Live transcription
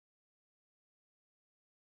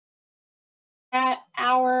at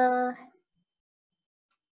our,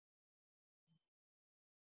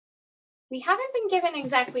 we haven't been given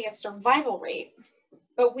exactly a survival rate,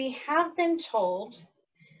 but we have been told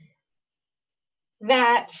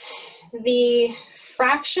that the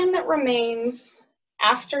fraction that remains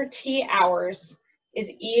after t hours is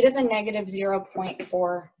e to the negative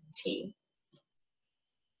 0.4 t.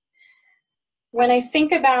 When I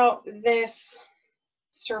think about this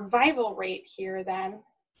survival rate here then,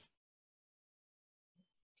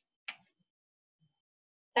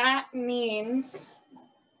 that means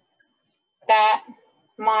that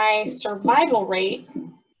my survival rate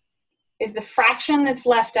is the fraction that's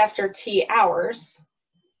left after t hours,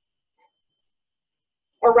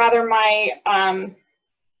 or rather my,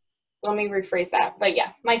 let me rephrase that, but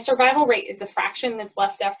yeah, my survival rate is the fraction that's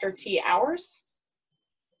left after t hours.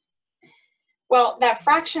 Well, that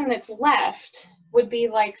fraction that's left would be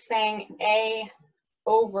like saying A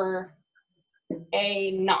over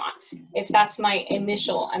A naught, if that's my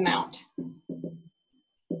initial amount.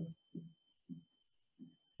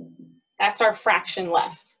 That's our fraction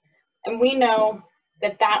left. And we know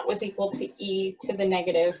that that was equal to e to the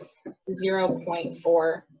negative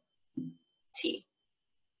 0.4 t.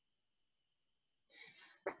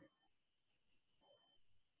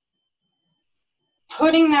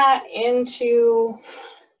 Putting that into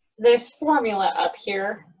this formula up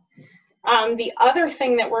here, the other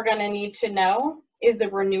thing that we're going to need to know is the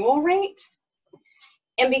renewal rate.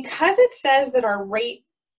 And because it says that our rate,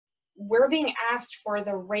 we're being asked for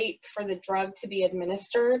the rate for the drug to be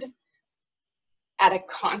administered at a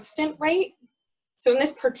constant rate. So in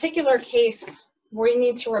this particular case, we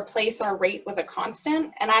need to replace our rate with a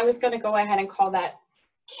constant, and I was going to go ahead and call that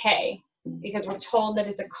K, because we're told that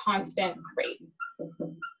it's a constant rate.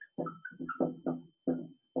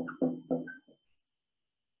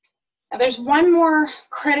 Now there's one more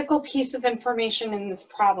critical piece of information in this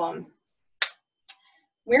problem.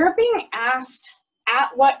 We're being asked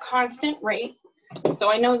at what constant rate,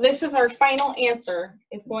 so I know this is our final answer,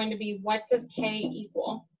 is going to be what does K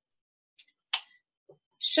equal?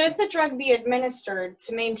 Should the drug be administered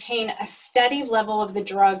to maintain a steady level of the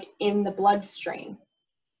drug in the bloodstream?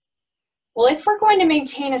 Well, if we're going to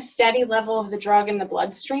maintain a steady level of the drug in the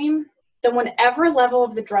bloodstream, then whatever level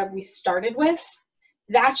of the drug we started with,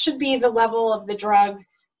 that should be the level of the drug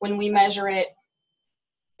when we measure it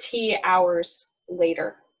t hours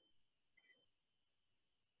later.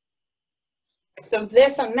 So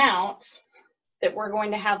this amount that we're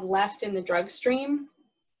going to have left in the drug stream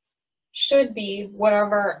should be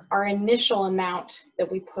whatever our initial amount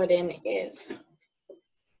that we put in is.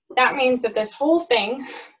 That means that this whole thing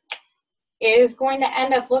is going to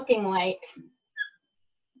end up looking like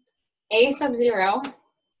A sub 0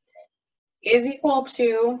 is equal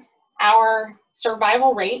to our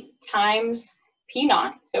survival rate times P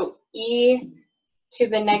naught, so e to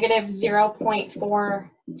the negative 0.4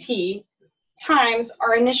 t, times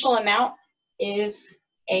our initial amount is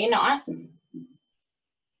A naught,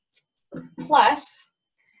 plus,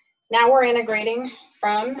 now we're integrating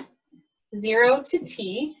from 0 to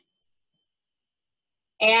t,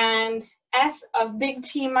 and S of big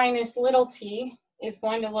T minus little t is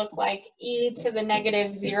going to look like e to the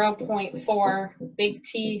negative 0.4 big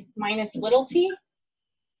T minus little t.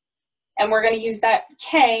 And we're going to use that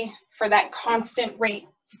K for that constant rate.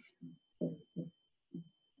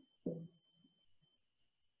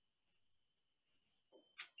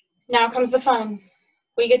 Now comes the fun.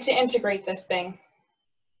 We get to integrate this thing.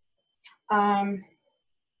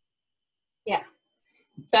 Yeah.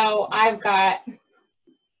 So I've got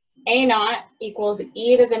A naught equals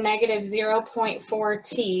e to the negative 0.4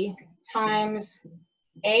 t times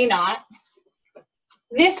A naught.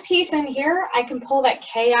 This piece in here, I can pull that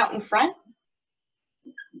K out in front.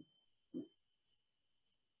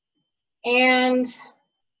 And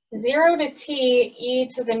 0 to t e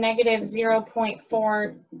to the negative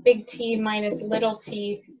 0.4 big T minus little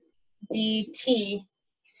t dt.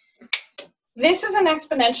 This is an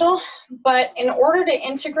exponential, but in order to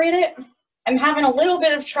integrate it, I'm having a little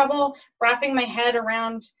bit of trouble wrapping my head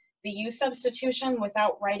around the U substitution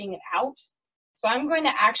without writing it out. So I'm going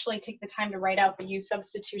to actually take the time to write out the U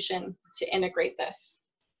substitution to integrate this.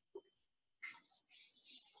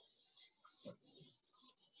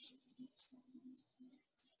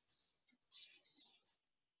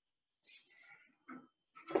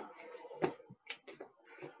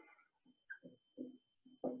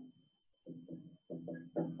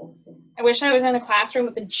 I wish I was in a classroom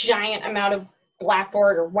with a giant amount of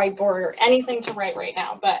blackboard or whiteboard or anything to write right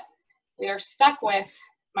now, but we are stuck with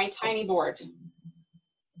my tiny board,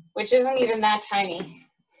 which isn't even that tiny.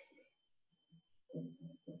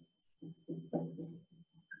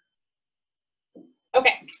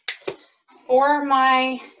 for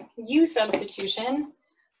my u substitution,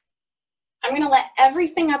 I'm going to let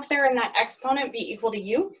everything up there in that exponent be equal to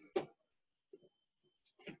u.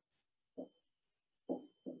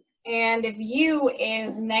 And if u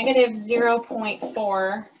is negative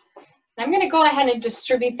 0.4, I'm going to go ahead and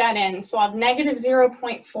distribute that in. So I'll have negative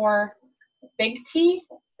 0.4 big T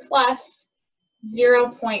plus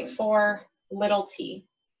 0.4 little t.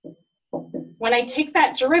 When I take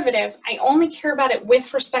that derivative, I only care about it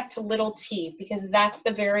with respect to little t because that's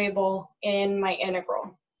the variable in my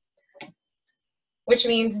integral, which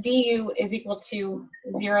means du is equal to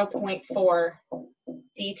 0.4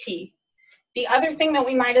 dt. The other thing that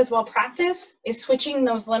we might as well practice is switching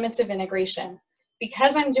those limits of integration.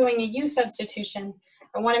 Because I'm doing a u substitution,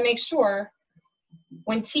 I want to make sure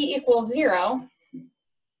when t equals 0,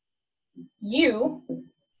 u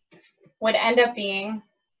would end up being,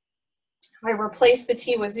 if I replace the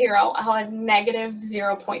t with 0, I'll have negative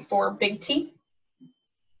 0.4 big T.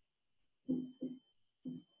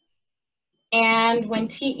 And when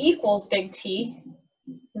t equals big T,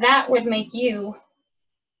 that would make u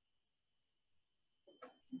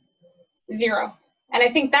 0. And I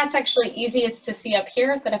think that's actually easiest to see up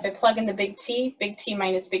here, that if I plug in the big T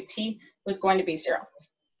minus big T was going to be 0.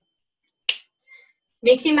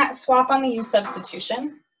 Making that swap on the u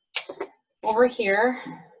substitution, over here,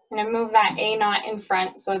 I'm going to move that a naught in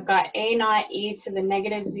front. So I've got a naught e to the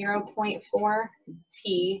negative 0.4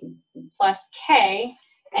 t plus k.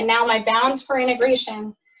 And now my bounds for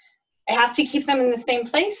integration, I have to keep them in the same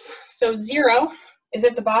place. So 0 is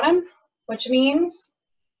at the bottom, which means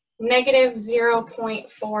negative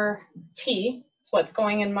 0.4 t is what's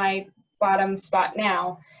going in my bottom spot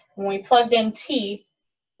now. When we plugged in t,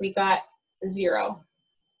 we got 0.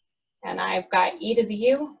 And I've got e to the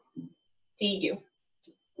u du.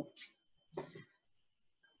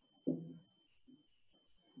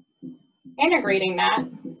 Integrating that,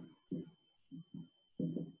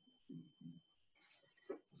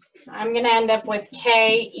 I'm going to end up with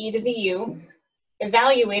k e to the u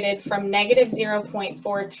evaluated from negative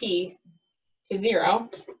 0.4 t to 0,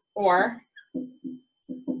 or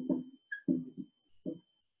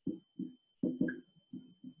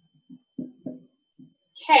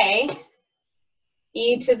k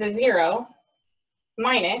e to the 0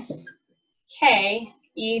 minus k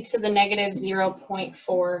e to the negative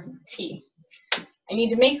 0.4 t. I need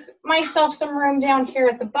to make myself some room down here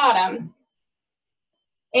at the bottom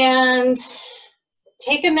and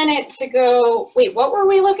take a minute to go, wait, what were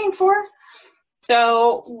we looking for?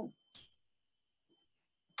 So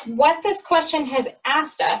what this question has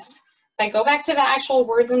asked us, if I go back to the actual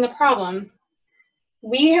words in the problem,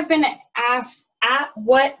 we have been asked at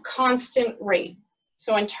what constant rate.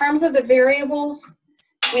 So in terms of the variables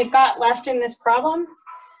we've got left in this problem,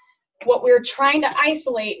 what we're trying to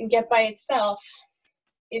isolate and get by itself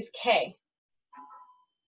is k.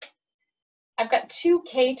 I've got 2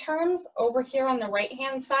 k terms over here on the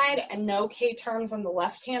right-hand side and no k terms on the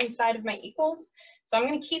left-hand side of my equals. So I'm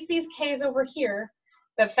going to keep these k's over here,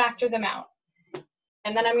 but factor them out.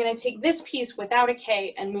 And then I'm going to take this piece without a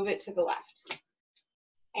k and move it to the left.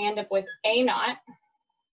 I end up with a naught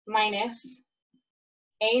minus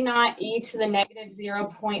a naught e to the negative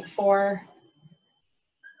 0.4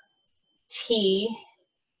 t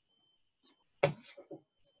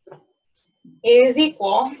is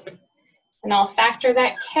equal, and I'll factor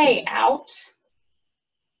that k out,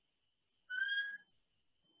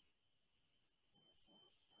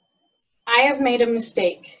 I have made a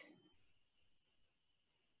mistake.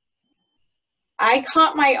 I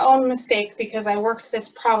caught my own mistake because I worked this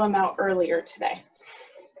problem out earlier today.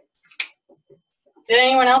 Did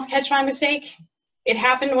anyone else catch my mistake? It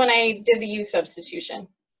happened when I did the u substitution.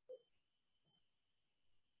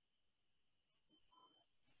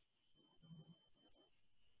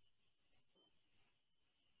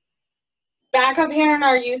 Back up here in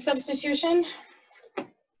our u substitution,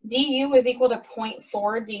 du is equal to 0.4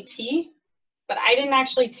 dt, but I didn't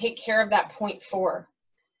actually take care of that 0.4.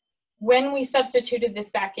 When we substituted this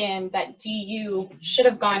back in, that du should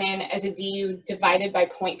have gone in as a du divided by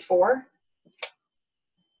 0.4.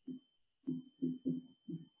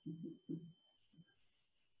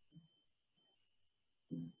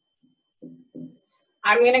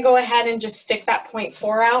 I'm going to go ahead and just stick that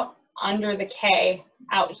 0.4 out under the k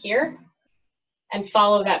out here and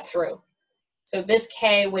follow that through. So this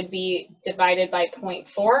k would be divided by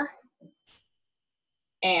 0.4,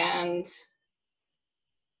 and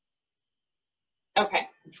okay,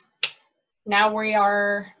 now we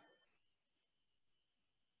are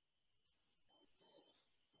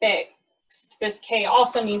fixed. This k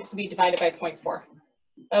also needs to be divided by 0.4.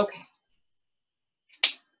 Okay.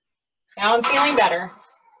 Now I'm feeling better.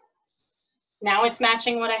 Now it's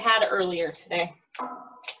matching what I had earlier today.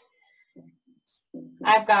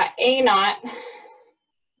 I've got A naught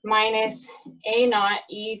minus A naught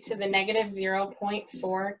e to the negative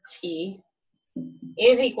 0.4 t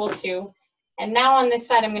is equal to, and now on this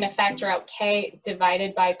side I'm going to factor out k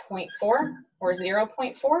divided by 0.4 or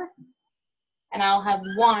 0.4, and I'll have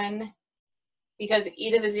 1, because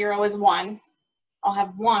e to the 0 is 1, I'll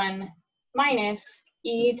have 1 minus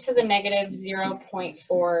e to the negative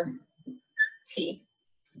 0.4 t.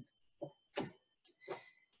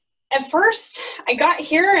 At first, I got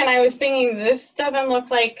here and I was thinking, this doesn't look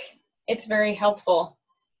like it's very helpful.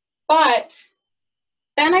 But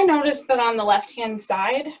then I noticed that on the left-hand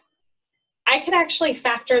side, I could actually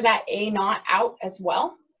factor that A naught out as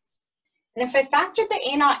well. And if I factored the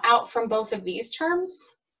A naught out from both of these terms,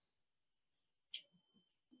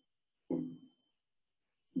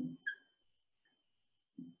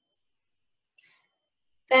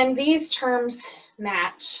 then these terms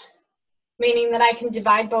match, meaning that I can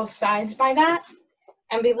divide both sides by that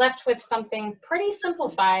and be left with something pretty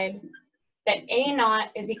simplified, that A naught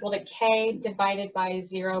is equal to k divided by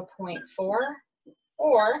 0.4,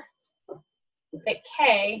 or that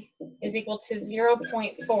k is equal to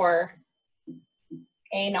 0.4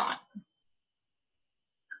 A naught.